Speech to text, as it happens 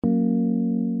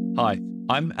Hi,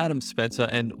 I'm Adam Spencer,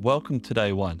 and welcome to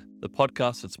Day One, the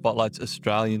podcast that spotlights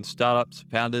Australian startups,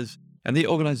 founders, and the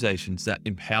organisations that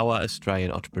empower Australian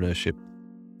entrepreneurship.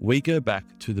 We go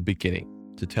back to the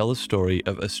beginning to tell the story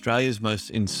of Australia's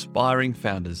most inspiring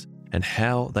founders and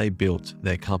how they built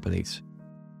their companies.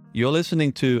 You're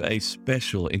listening to a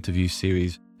special interview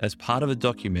series as part of a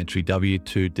documentary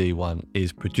W2D1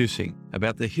 is producing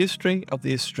about the history of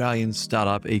the Australian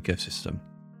startup ecosystem.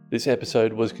 This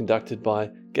episode was conducted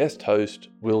by guest host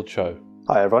Will Cho.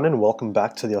 Hi everyone, and welcome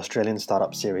back to the Australian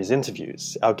Startup Series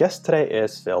interviews. Our guest today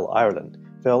is Phil Ireland.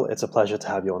 Phil, it's a pleasure to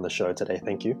have you on the show today.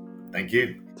 Thank you. Thank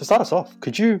you. To start us off,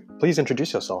 could you please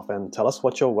introduce yourself and tell us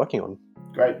what you're working on?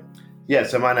 Great. Yeah,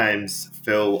 so my name's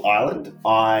Phil Ireland.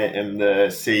 I am the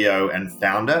CEO and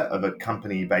founder of a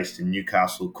company based in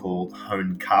Newcastle called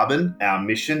Hone Carbon. Our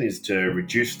mission is to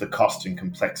reduce the cost and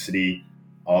complexity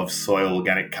of soil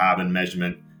organic carbon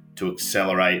measurement to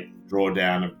accelerate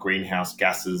drawdown of greenhouse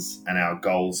gases and our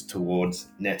goals towards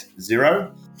net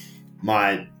zero.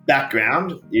 My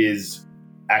background is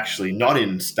actually not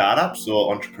in startups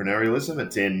or entrepreneurialism.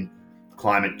 It's in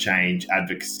climate change,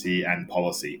 advocacy, and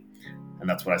policy. And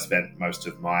that's what I spent most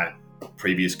of my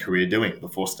previous career doing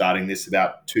before starting this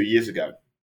about 2 years ago.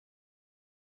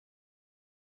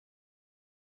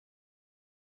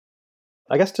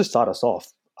 I guess to start us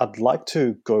off, I'd like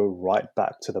to go right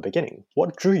back to the beginning.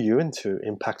 What drew you into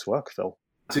impact work, Phil?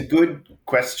 It's a good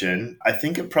question. I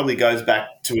think it probably goes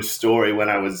back to a story when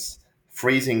I was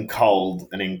freezing cold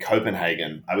and in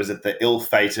Copenhagen. I was at the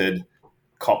ill-fated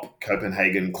COP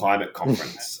Copenhagen Climate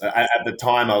Conference. At the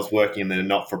time, I was working in the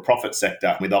not-for-profit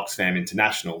sector with Oxfam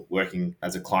International, working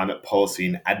as a climate policy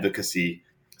and advocacy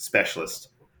specialist.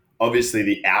 Obviously,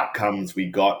 the outcomes we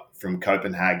got from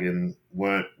Copenhagen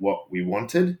weren't what we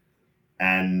wanted.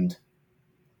 And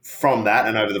from that,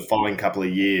 and over the following couple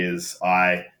of years,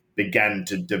 I began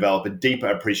to develop a deeper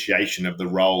appreciation of the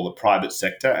role the private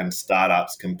sector and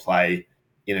startups can play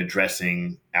in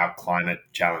addressing our climate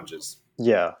challenges.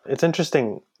 Yeah, it's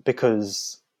interesting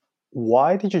because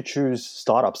why did you choose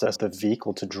startups as the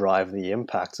vehicle to drive the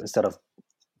impact instead of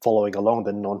following along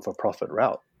the non-for-profit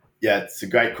route? Yeah, it's a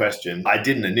great question. I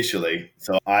didn't initially.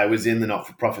 So I was in the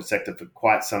not-for-profit sector for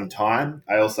quite some time.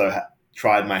 I also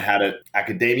tried my hat at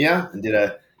academia and did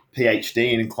a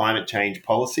PhD in climate change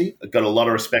policy. I got a lot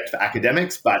of respect for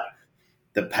academics, but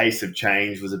the pace of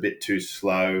change was a bit too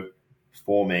slow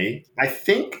for me. I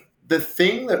think the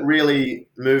thing that really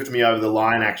moved me over the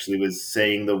line actually was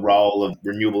seeing the role of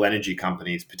renewable energy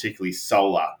companies, particularly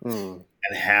solar, and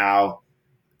how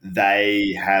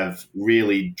they have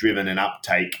really driven an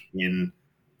uptake in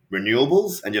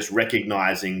renewables, and just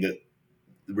recognizing that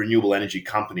the renewable energy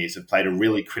companies have played a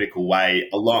really critical way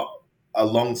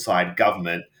alongside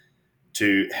government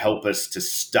to help us to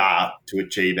start to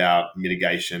achieve our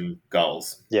mitigation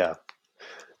goals. Yeah.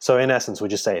 So in essence,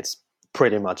 would you say it's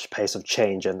pretty much pace of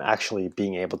change and actually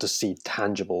being able to see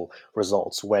tangible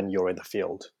results when you're in the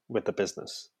field with the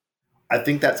business? I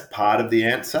think that's part of the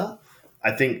answer.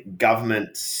 I think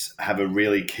governments have a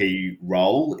really key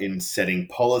role in setting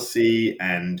policy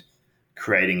and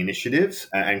creating initiatives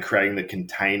and creating the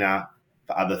container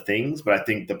for other things. But I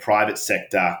think the private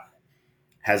sector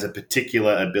has a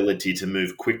particular ability to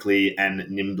move quickly and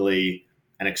nimbly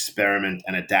and experiment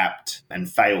and adapt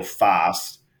and fail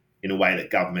fast in a way that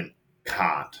government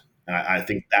can't. And I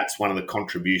think that's one of the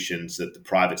contributions that the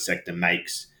private sector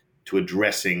makes to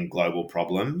addressing global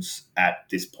problems at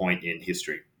this point in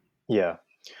history. Yeah.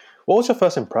 What was your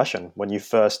first impression when you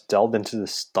first delved into the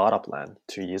startup land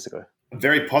 2 years ago?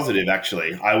 Very positive,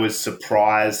 actually. I was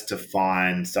surprised to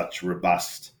find such a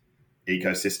robust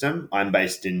ecosystem. I'm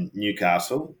based in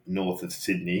Newcastle, north of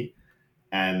Sydney,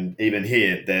 and even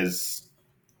here there's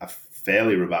a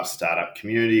fairly robust startup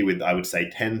community with, I would say,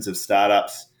 tens of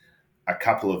startups, a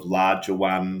couple of larger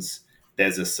ones.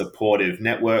 There's a supportive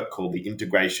network called the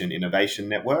Integration Innovation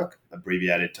Network,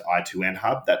 abbreviated to I2N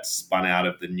Hub, that's spun out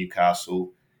of the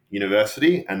Newcastle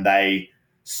University, and they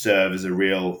serve as a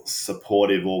real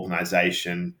supportive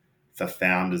organisation for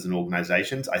founders and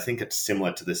organisations. I think it's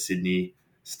similar to the Sydney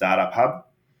Startup Hub.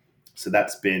 So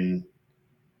that's been,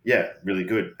 really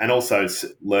good. And also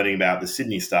learning about the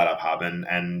Sydney Startup Hub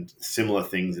and similar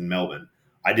things in Melbourne.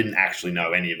 I didn't actually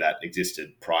know any of that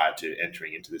existed prior to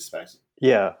entering into this space.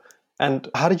 Yeah. And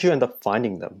how did you end up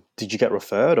finding them? Did you get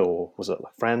referred, or was it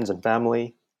like friends and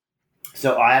family?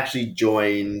 So I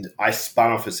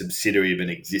spun off a subsidiary of an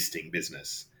existing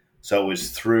business. So it was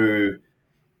through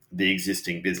the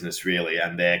existing business really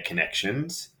and their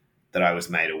connections that I was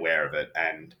made aware of it.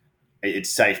 And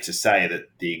it's safe to say that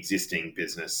the existing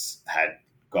business had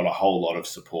got a whole lot of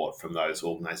support from those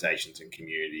organizations and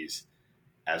communities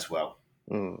as well.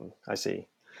 I see.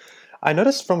 I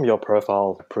noticed from your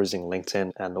profile, perusing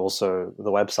LinkedIn and also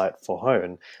the website for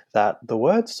Hone, that the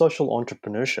word social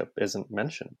entrepreneurship isn't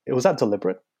mentioned. Was that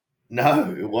deliberate?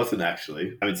 No, it wasn't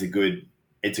actually. I mean,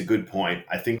 it's a good point.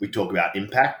 I think we talk about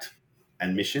impact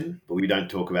and mission, but we don't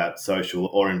talk about social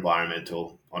or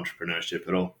environmental entrepreneurship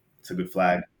at all. It's a good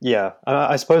flag. Yeah,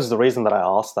 I suppose the reason that I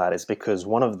asked that is because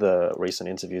one of the recent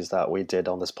interviews that we did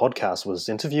on this podcast was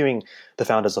interviewing the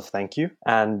founders of Thank You,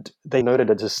 and they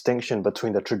noted a distinction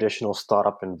between the traditional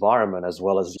startup environment as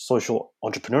well as social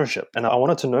entrepreneurship. And I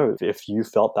wanted to know if you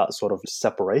felt that sort of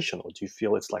separation, or do you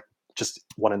feel it's like just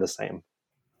one and the same?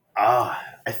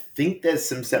 I think there's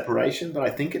some separation, but I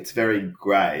think it's very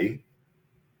grey.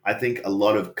 I think a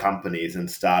lot of companies and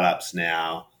startups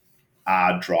now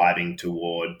are driving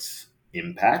towards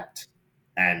impact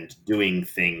and doing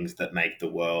things that make the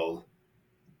world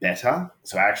better.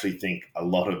 So I actually think a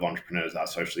lot of entrepreneurs are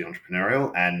socially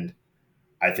entrepreneurial. And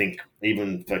I think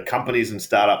even for companies and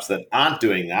startups that aren't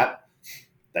doing that,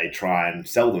 they try and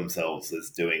sell themselves as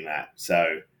doing that.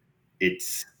 So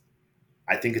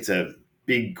I think it's a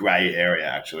big gray area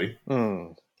actually.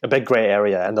 A big gray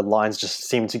area, and the lines just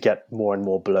seem to get more and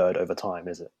more blurred over time,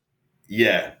 is it?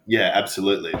 Yeah,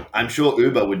 absolutely. I'm sure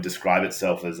Uber would describe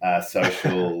itself as a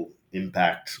social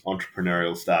impact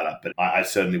entrepreneurial startup, but I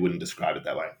certainly wouldn't describe it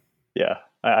that way. Yeah,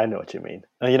 I know what you mean.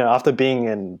 After being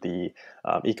in the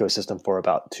ecosystem for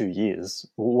about 2 years,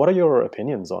 what are your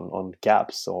opinions on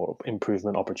gaps or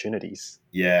improvement opportunities?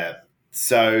 Yeah,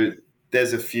 so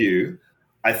there's a few.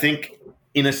 I think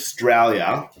in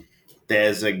Australia,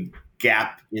 there's a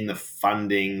gap in the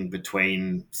funding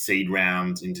between seed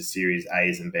rounds into Series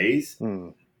A's and B's.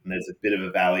 And there's a bit of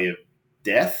a valley of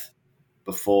death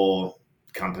before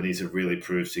companies have really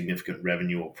proved significant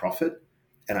revenue or profit.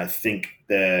 And I think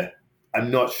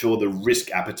I'm not sure the risk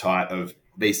appetite of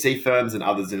VC firms and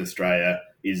others in Australia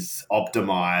is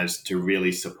optimized to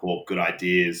really support good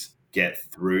ideas get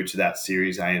through to that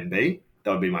Series A and B.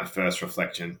 That would be my first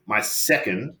reflection. My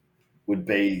second would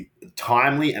be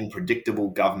timely and predictable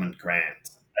government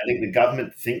grants. I think the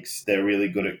government thinks they're really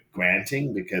good at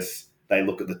granting because they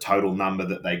look at the total number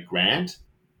that they grant,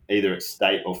 either at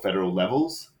state or federal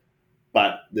levels.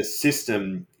 But the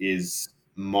system is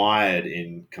mired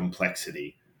in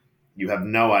complexity. You have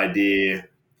no idea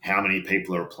how many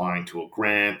people are applying to a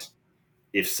grant,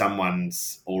 if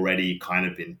someone's already kind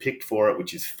of been picked for it,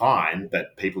 which is fine,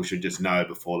 but people should just know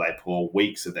before they pour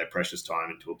weeks of their precious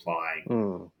time into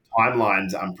applying.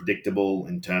 Timelines are unpredictable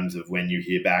in terms of when you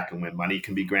hear back and when money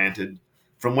can be granted.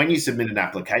 From when you submit an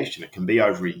application, it can be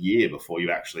over a year before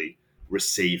you actually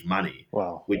receive money.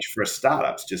 Wow. Which for a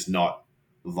startup's just not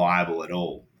viable at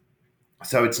all.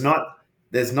 So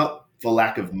there's not for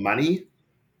lack of money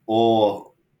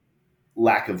or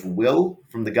lack of will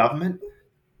from the government,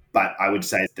 but I would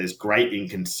say there's great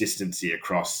inconsistency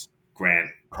across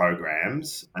grant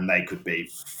programs, and they could be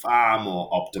far more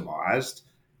optimized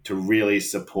to really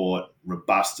support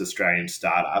robust Australian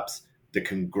startups that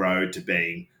can grow to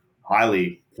being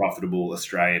highly profitable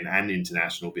Australian and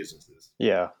international businesses.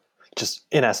 Yeah. Just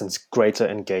in essence, greater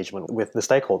engagement with the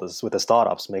stakeholders, with the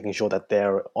startups, making sure that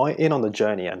they're in on the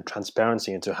journey, and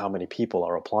transparency into how many people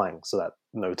are applying so that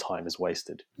no time is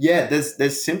wasted. Yeah,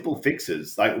 there's simple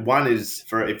fixes. Like one is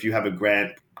for if you have a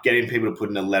grant, getting people to put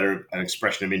in a letter, an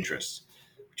expression of interest,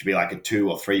 which would be like a 2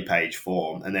 or 3 page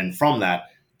form. And then from that,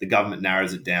 the government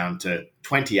narrows it down to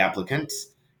 20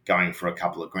 applicants going for a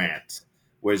couple of grants.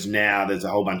 Whereas now there's a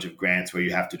whole bunch of grants where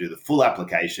you have to do the full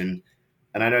application.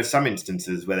 And I know some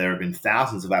instances where there have been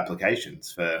thousands of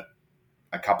applications for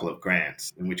a couple of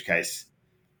grants, in which case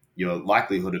your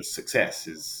likelihood of success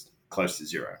is close to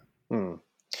zero.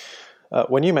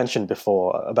 When you mentioned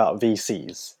before about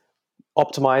VCs,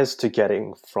 optimized to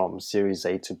getting from Series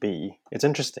A to B, it's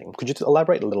interesting. Could you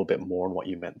elaborate a little bit more on what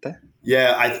you meant there?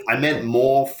 Yeah, I meant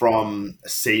more from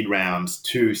seed rounds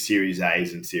to Series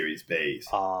A's and Series B's.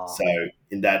 So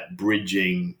in that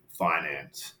bridging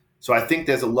finance. So I think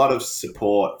there's a lot of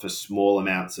support for small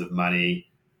amounts of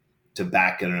money to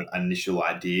back an initial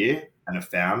idea and a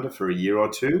founder for a year or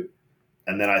two.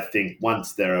 And then I think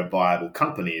once there are viable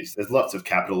companies, there's lots of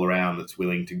capital around that's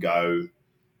willing to go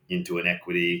into an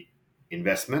equity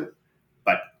investment.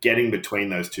 But getting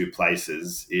between those two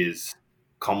places is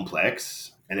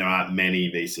complex, and there aren't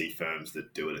many VC firms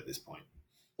that do it at this point.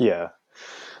 Yeah.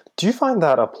 Do you find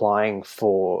that applying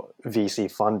for VC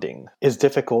funding is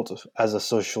difficult as a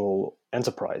social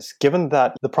enterprise, given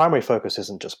that the primary focus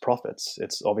isn't just profits,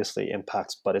 it's obviously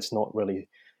impacts, but it's not really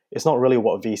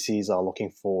what VCs are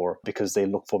looking for, because they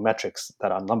look for metrics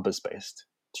that are numbers based.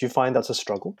 Do you find that's a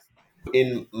struggle?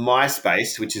 In my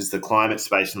space, which is the climate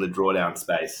space and the drawdown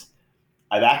space,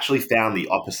 I've actually found the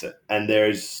opposite. And there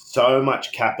is so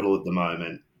much capital at the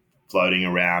moment floating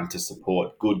around to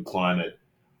support good climate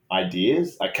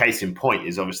ideas. A case in point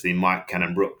is obviously Mike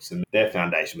Cannon-Brookes and their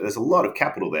foundation, but there's a lot of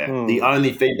capital there. The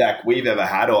only feedback we've ever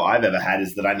had or I've ever had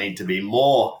is that I need to be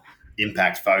more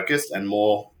impact focused and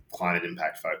more climate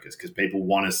impact focused because people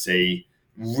want to see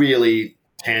really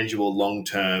tangible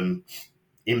long-term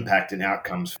impact and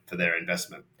outcomes for their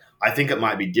investment. I think it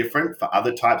might be different for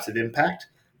other types of impact,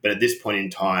 but at this point in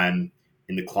time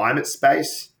in the climate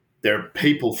space, there are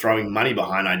people throwing money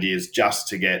behind ideas just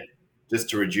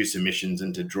to reduce emissions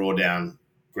and to draw down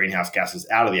greenhouse gases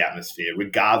out of the atmosphere,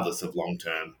 regardless of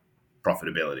long-term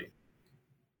profitability.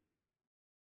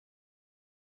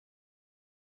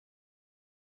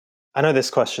 I know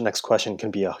this next question can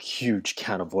be a huge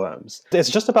can of worms. It's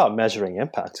just about measuring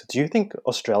impact. Do you think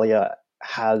Australia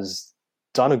has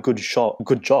done a good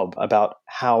job about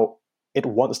how it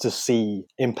wants to see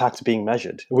impact being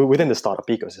measured within the startup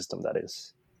ecosystem, that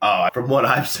is? Oh, from what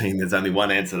I've seen, there's only one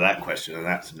answer to that question, and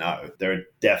that's no. There are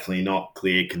definitely not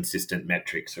clear, consistent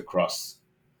metrics across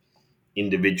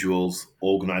individuals,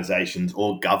 organizations,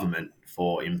 or government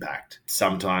for impact.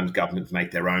 Sometimes governments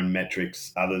make their own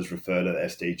metrics, others refer to the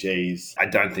SDGs. I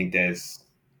don't think there's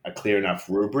a clear enough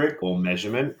rubric or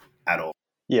measurement at all.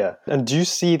 Yeah. And do you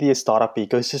see the startup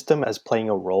ecosystem as playing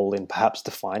a role in perhaps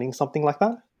defining something like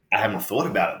that? I haven't thought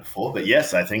about it before, but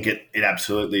yes, I think it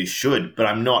absolutely should. But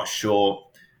I'm not sure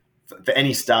for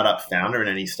any startup founder and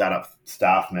any startup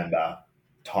staff member,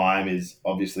 time is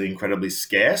obviously incredibly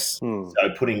scarce. So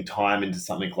putting time into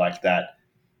something like that,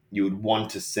 you would want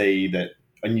to see that,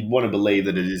 and you'd want to believe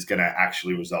that it is going to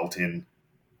actually result in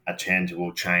a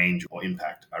tangible change or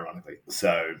impact, ironically.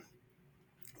 So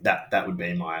that would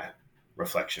be my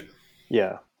reflection.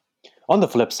 Yeah. On the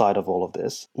flip side of all of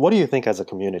this, what do you think as a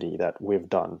community that we've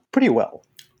done pretty well?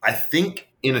 I think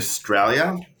in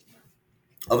Australia,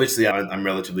 obviously I'm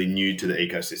relatively new to the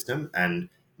ecosystem and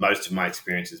most of my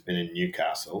experience has been in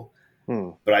Newcastle.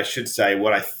 But I should say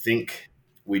what I think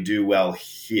we do well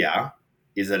here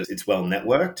is that it's well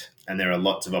networked and there are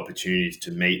lots of opportunities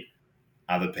to meet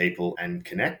other people and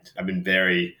connect.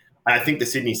 I think the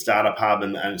Sydney Startup Hub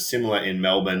and similar in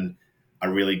Melbourne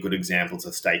are really good examples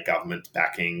of state governments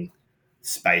backing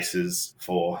spaces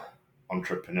for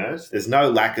entrepreneurs. There's no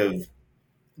lack of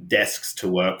desks to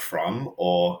work from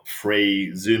or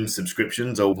free Zoom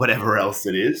subscriptions or whatever else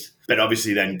it is. But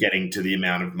obviously then getting to the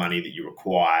amount of money that you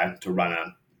require to run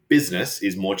a business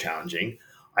is more challenging.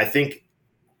 I think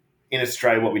in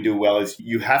Australia, what we do well is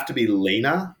you have to be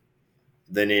leaner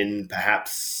than in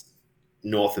perhaps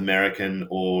North American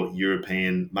or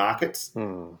European markets.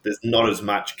 There's not as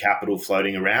much capital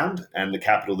floating around, and the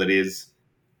capital that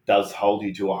does hold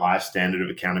you to a higher standard of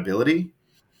accountability.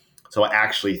 So I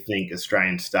actually think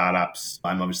Australian startups,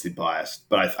 I'm obviously biased,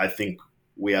 but I think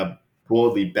we are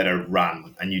broadly better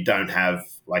run, and you don't have,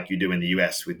 like you do in the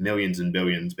US, with millions and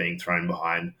billions being thrown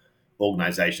behind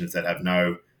organizations that have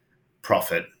no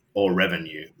profit or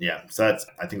revenue. Yeah. So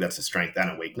I think that's a strength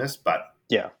and a weakness, but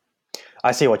yeah,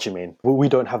 I see what you mean. We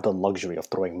don't have the luxury of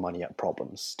throwing money at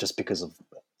problems just because of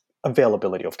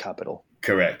availability of capital.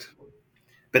 Correct.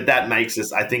 But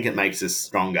I think it makes us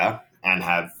stronger and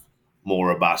have more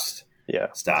robust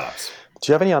startups.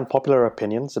 Do you have any unpopular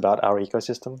opinions about our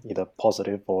ecosystem, either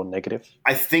positive or negative?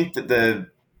 I think that the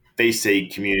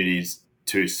VC community is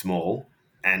too small,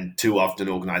 and too often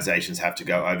organizations have to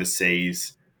go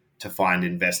overseas to find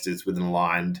investors with an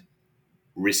aligned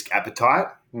risk appetite.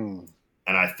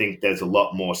 And I think there's a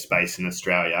lot more space in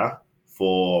Australia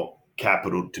for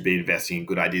capital to be investing in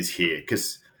good ideas here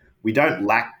because we don't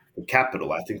lack the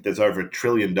capital. I think there's over $1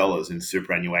 trillion in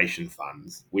superannuation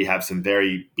funds. We have some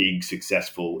very big,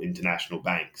 successful international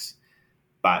banks,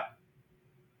 but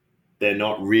they're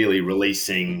not really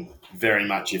releasing very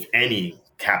much, if any,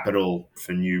 capital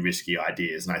for new risky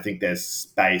ideas. And I think there's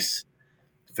space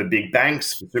for big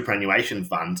banks, for superannuation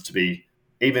funds to be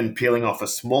even peeling off a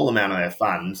small amount of their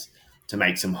funds to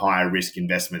make some higher risk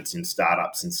investments in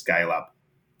startups and scale up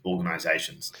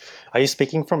organizations. Are you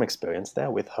speaking from experience there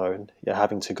with Hone? You're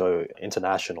having to go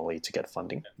internationally to get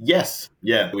funding? Yes.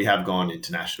 Yeah, we have gone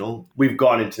international. We've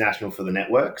gone international for the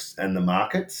networks and the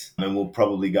markets, and we'll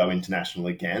probably go international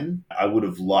again. I would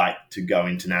have liked to go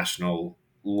international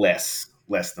less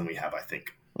than we have, I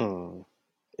think.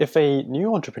 If a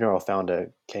new entrepreneur or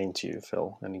founder came to you,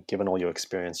 Phil, and given all your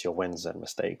experience, your wins and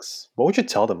mistakes, what would you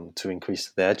tell them to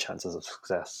increase their chances of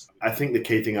success? I think the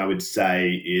key thing I would say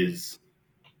is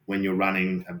when you're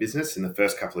running a business in the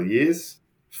first couple of years,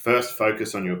 first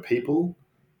focus on your people,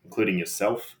 including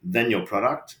yourself, then your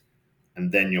product,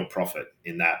 and then your profit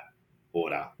in that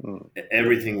order.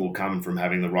 Everything will come from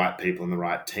having the right people and the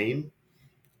right team,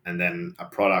 and then a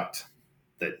product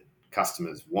that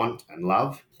customers want and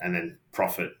love, and then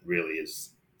profit really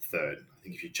is third. I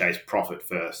think if you chase profit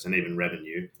first and even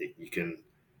revenue, you can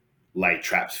lay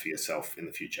traps for yourself in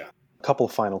the future. Couple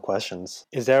final questions.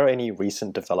 Is there any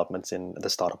recent developments in the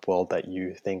startup world that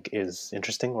you think is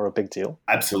interesting or a big deal?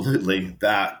 Absolutely.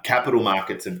 The capital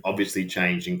markets have obviously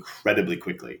changed incredibly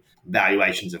quickly.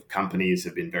 Valuations of companies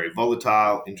have been very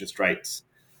volatile. Interest rates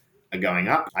are going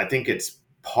up. I think it's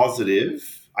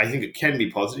positive. I think it can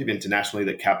be positive internationally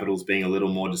that capital's being a little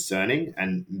more discerning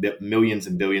and millions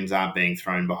and billions aren't being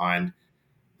thrown behind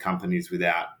companies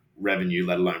without revenue,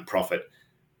 let alone profit.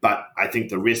 But I think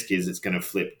the risk is it's going to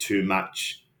flip too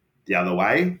much the other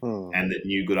way and that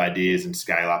new good ideas and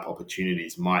scale-up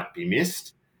opportunities might be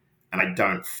missed. And I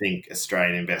don't think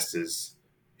Australian investors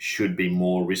should be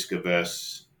more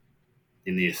risk-averse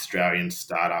in the Australian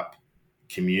startup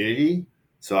community.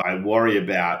 So I worry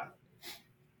about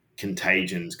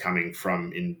contagions coming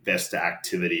from investor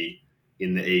activity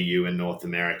in the EU and North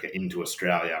America into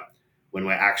Australia, when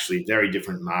we're actually very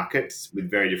different markets with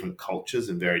very different cultures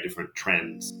and very different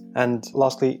trends. And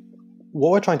lastly,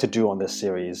 what we're trying to do on this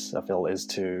series, Phil, is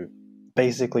to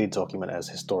basically document as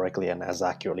historically and as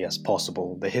accurately as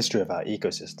possible the history of our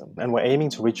ecosystem. And we're aiming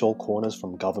to reach all corners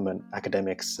from government,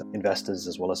 academics, investors,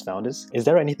 as well as founders. Is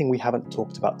there anything we haven't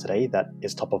talked about today that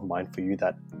is top of mind for you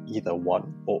that either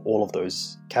one or all of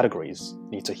those categories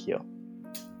need to hear?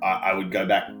 I would go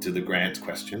back to the grants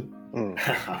question.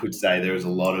 I would say there is a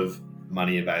lot of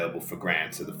money available for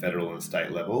grants at the federal and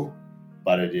state level,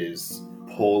 but it is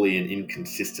poorly and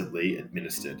inconsistently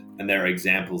administered. And there are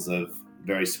examples of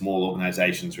very small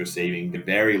organizations receiving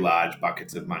very large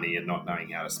buckets of money and not knowing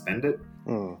how to spend it.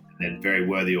 And then very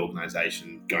worthy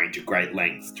organizations going to great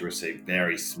lengths to receive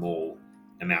very small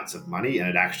amounts of money, and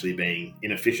it actually being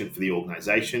inefficient for the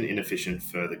organization, inefficient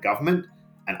for the government,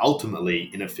 and ultimately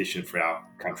inefficient for our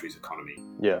country's economy.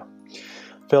 Yeah.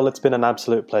 Phil, it's been an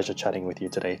absolute pleasure chatting with you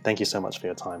today. Thank you so much for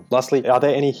your time. Lastly, are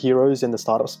there any heroes in the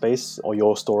startup space or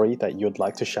your story that you'd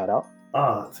like to shout out?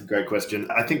 That's a great question.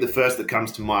 I think the first that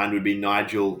comes to mind would be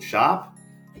Nigel Sharp.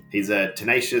 He's a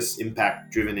tenacious,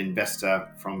 impact-driven investor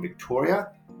from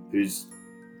Victoria who's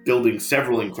building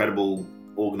several incredible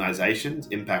organizations,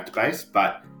 impact-based,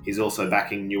 but he's also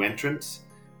backing new entrants.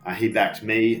 He backed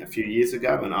me a few years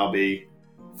ago, and I'll be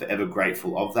forever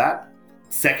grateful of that.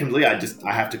 Secondly, I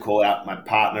have to call out my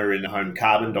partner in Home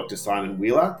Carbon, Dr. Simon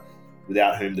Wheeler,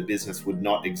 without whom the business would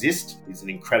not exist. He's an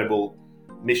incredible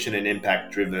mission and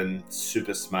impact-driven,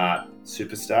 super smart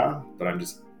superstar, but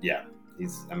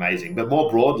he's amazing. But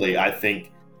more broadly, I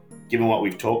think, given what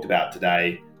we've talked about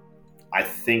today, I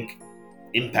think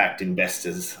impact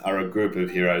investors are a group of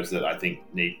heroes that I think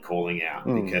need calling out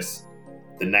because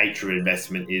the nature of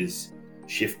investment is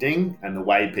shifting and the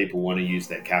way people want to use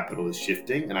their capital is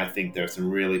shifting. And I think there are some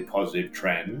really positive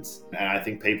trends. And I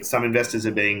think some investors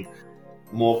are being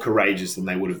more courageous than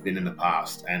they would have been in the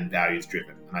past and values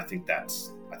driven. And I think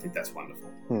that's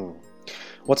wonderful.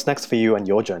 What's next for you and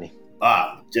your journey?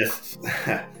 Just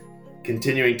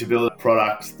continuing to build a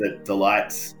product that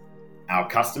delights our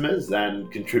customers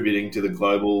and contributing to the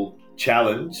global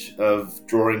challenge of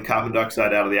drawing carbon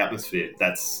dioxide out of the atmosphere.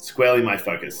 That's squarely my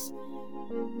focus.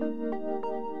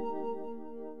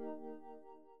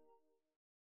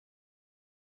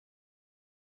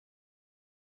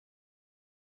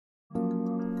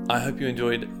 I hope you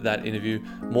enjoyed that interview.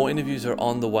 More interviews are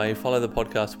on the way. Follow the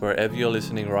podcast wherever you're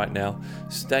listening right now.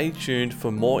 Stay tuned for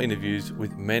more interviews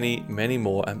with many, many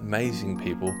more amazing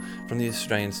people from the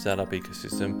Australian startup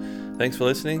ecosystem. Thanks for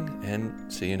listening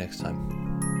and see you next time.